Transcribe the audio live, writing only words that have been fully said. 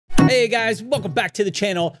Hey guys, welcome back to the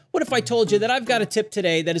channel. What if I told you that I've got a tip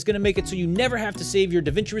today that is going to make it so you never have to save your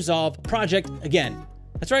DaVinci Resolve project again?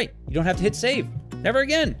 That's right, you don't have to hit save. Never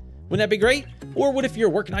again. Wouldn't that be great? Or what if you're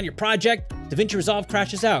working on your project, DaVinci Resolve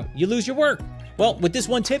crashes out, you lose your work? Well, with this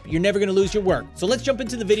one tip, you're never going to lose your work. So let's jump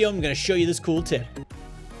into the video. I'm going to show you this cool tip.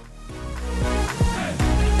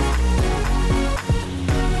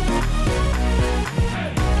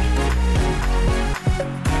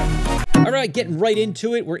 All right, getting right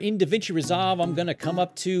into it. We're in DaVinci Resolve. I'm gonna come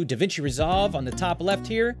up to DaVinci Resolve on the top left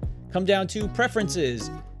here. Come down to Preferences.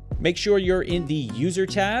 Make sure you're in the User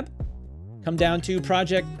tab. Come down to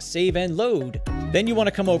Project Save and Load. Then you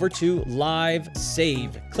wanna come over to Live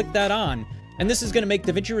Save. Click that on. And this is gonna make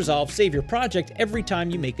DaVinci Resolve save your project every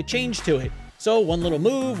time you make a change to it. So one little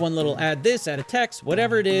move, one little add this, add a text,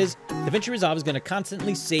 whatever it is, DaVinci Resolve is going to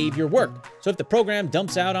constantly save your work. So if the program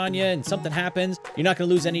dumps out on you and something happens, you're not going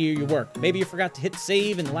to lose any of your work. Maybe you forgot to hit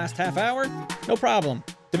save in the last half hour? No problem.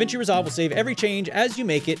 DaVinci Resolve will save every change as you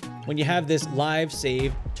make it when you have this live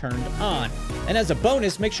save turned on. And as a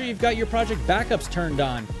bonus, make sure you've got your project backups turned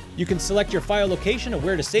on. You can select your file location of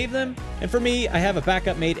where to save them. And for me, I have a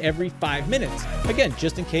backup made every 5 minutes. Again,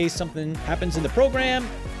 just in case something happens in the program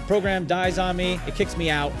dies on me, it kicks me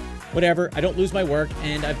out, whatever, I don't lose my work,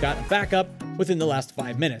 and I've got a backup within the last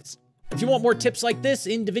 5 minutes. If you want more tips like this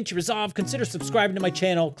in DaVinci Resolve, consider subscribing to my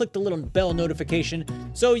channel, click the little bell notification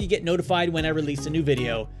so you get notified when I release a new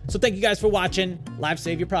video. So thank you guys for watching, live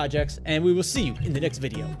save your projects, and we will see you in the next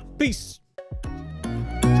video. Peace!